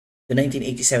The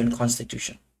 1987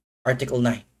 Constitution. Article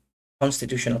 9.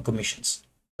 Constitutional Commissions.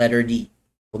 Letter D.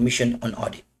 Commission on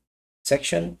Audit.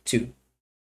 Section 2.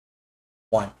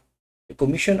 1. The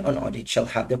Commission on Audit shall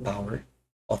have the power,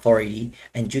 authority,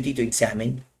 and duty to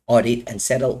examine, audit, and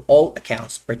settle all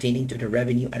accounts pertaining to the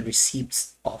revenue and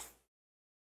receipts of,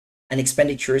 and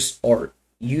expenditures or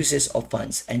uses of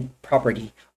funds and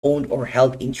property owned or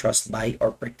held in trust by or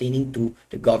pertaining to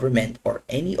the government or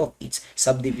any of its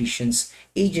subdivisions,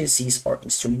 agencies, or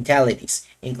instrumentalities,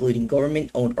 including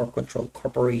government-owned or controlled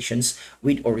corporations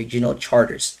with original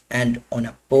charters, and on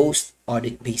a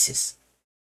post-audit basis.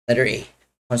 Letter A.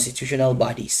 Constitutional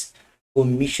bodies,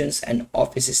 commissions, and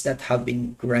offices that have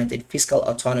been granted fiscal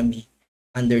autonomy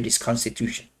under this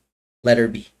Constitution. Letter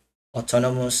B.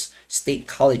 Autonomous state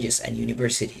colleges and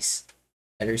universities.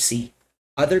 Letter C.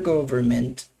 Other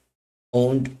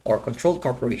government-owned or controlled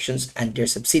corporations and their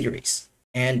subsidiaries.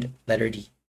 And letter D.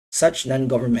 Such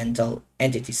non-governmental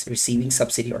entities receiving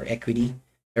subsidy or equity,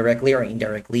 directly or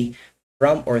indirectly,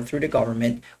 from or through the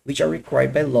government, which are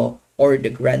required by law or the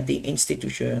granting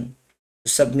institution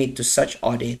to submit to such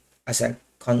audit as a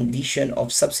condition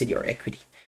of subsidy or equity.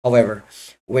 However,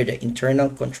 where the internal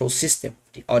control system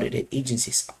of the audited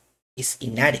agencies is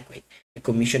inadequate, the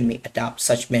Commission may adopt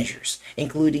such measures,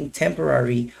 including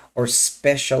temporary or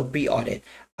special pre-audit,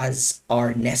 as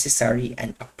are necessary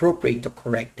and appropriate to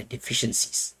correct the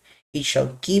deficiencies. It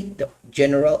shall keep the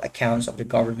general accounts of the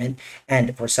government,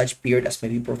 and for such period as may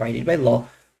be provided by law,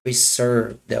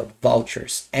 preserve the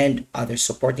vouchers and other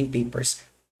supporting papers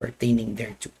pertaining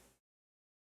thereto.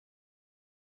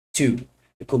 2.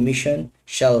 The Commission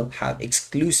shall have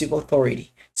exclusive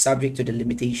authority, subject to the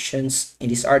limitations in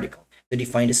this article, to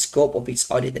define the scope of its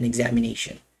audit and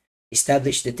examination,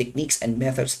 establish the techniques and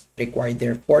methods required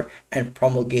therefor, and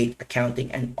promulgate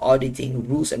accounting and auditing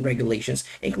rules and regulations,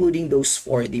 including those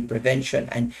for the prevention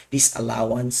and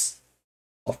disallowance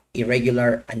of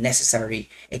irregular, unnecessary,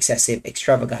 excessive,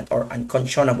 extravagant, or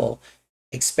unconscionable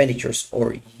expenditures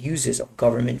or uses of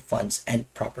government funds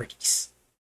and properties.